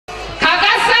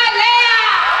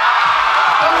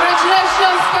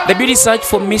The beauty search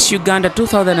for Miss Uganda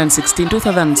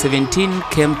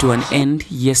 2016-2017 came to an end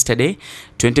yesterday.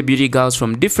 20 beauty girls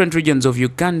from different regions of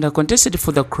Uganda contested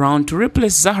for the crown to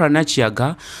replace Zahara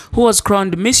Nakiyaga, who was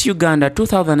crowned Miss Uganda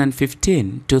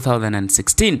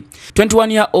 2015-2016.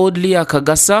 21-year-old Leah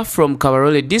Kagasa from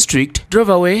Kabalole District drove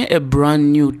away a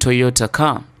brand new Toyota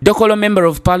car. Dokolo Member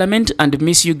of Parliament and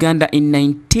Miss Uganda in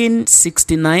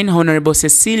 1969, Honorable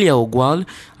Cecilia Ogwal,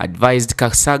 advised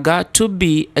Kasaga to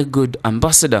be a good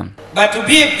ambassador. But to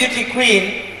be a beauty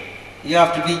queen, you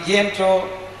have to be gentle,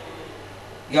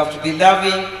 you have to be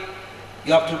loving,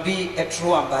 you have to be a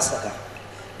true ambassador.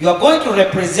 You are going to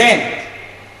represent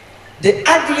the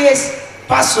ugliest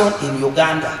person in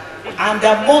Uganda and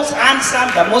the most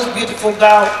handsome, the most beautiful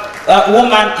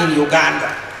woman in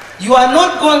Uganda. You are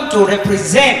not going to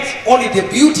represent only the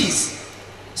beauties.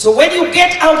 So when you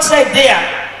get outside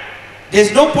there,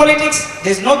 there's no politics,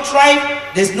 there's no tribe,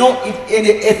 there's no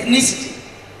any ethnicity.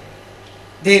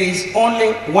 There is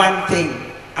only one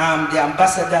thing. I'm the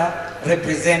ambassador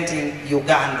representing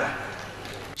Uganda.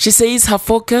 She says her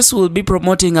focus will be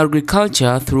promoting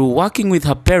agriculture through working with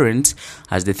her parents,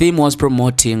 as the theme was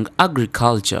promoting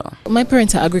agriculture. My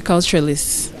parents are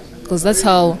agriculturalists, because that's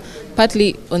how,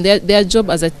 partly on their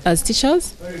job as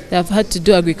teachers, they have had to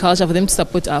do agriculture for them to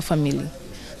support our family.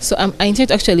 So I intend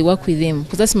to actually work with them,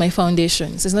 because that's my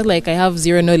foundation. So it's not like I have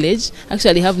zero knowledge. I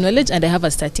actually have knowledge and I have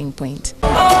a starting point.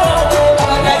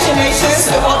 Congratulations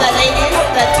to all the ladies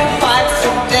that took part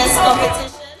in this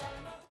competition.